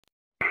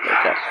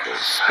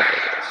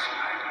Spider,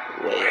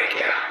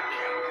 wake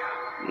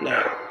up.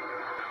 No,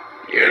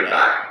 you're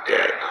not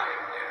dead.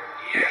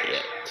 Not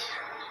yet.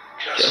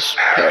 Just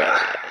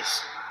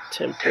paralyzed.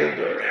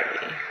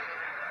 Temporarily.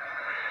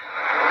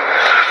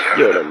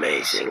 You're an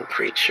amazing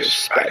creature,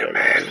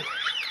 Spider-Man.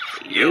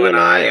 You and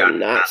I are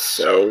not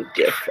so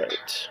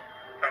different.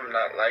 I'm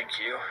not like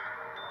you.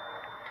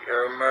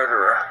 You're a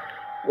murderer.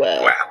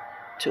 Well,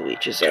 to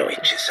each his own.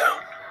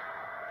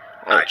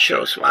 I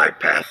chose my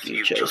path,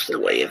 you chose the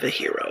way of a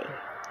hero.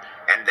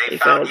 And They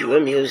found you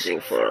amusing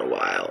for a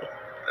while.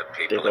 The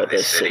People of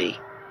this city.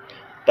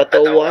 But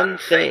the one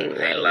thing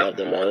I love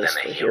the most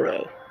in a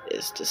hero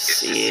is to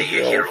see a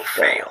hero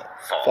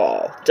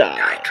fall,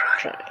 die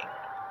trying.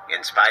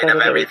 In spite Part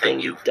of of everything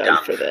you've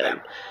done for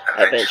them,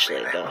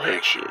 eventually they'll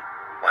hate you.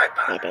 Why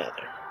Why bother?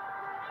 bother?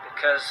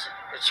 Because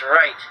it's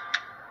right.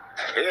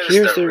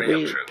 Here's the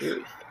real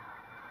truth.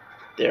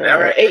 There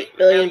are 8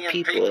 million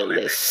people in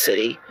this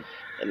city,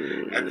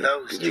 and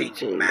those blue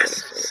teeming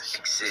masses masses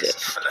exist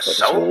for the for the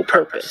sole sole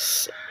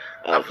purpose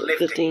purpose of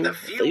lifting lifting the the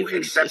few few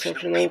exceptional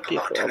exceptional people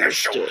people onto on their their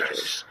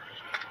shoulders.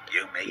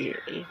 shoulders.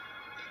 You,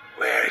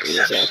 we're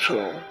Exceptional.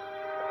 exceptional.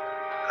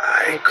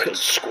 I could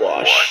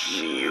squash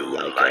you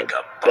like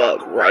a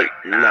bug right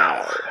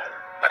now,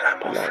 but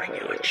I'm I'm offering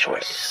offering you you a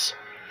choice.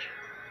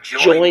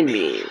 Join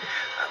me.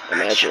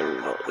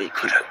 Imagine what we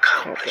could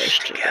accomplish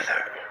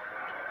together.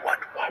 What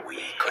we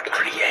could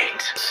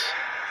create.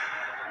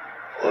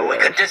 Or we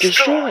could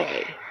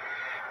destroy.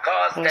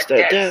 Cause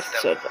the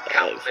deaths of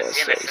countless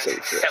innocents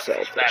and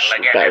selfish selfish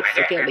battle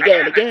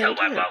again.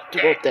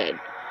 To vote then.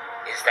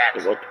 Is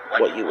that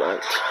What you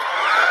want?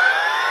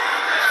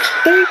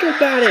 Think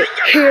about it,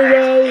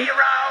 hero!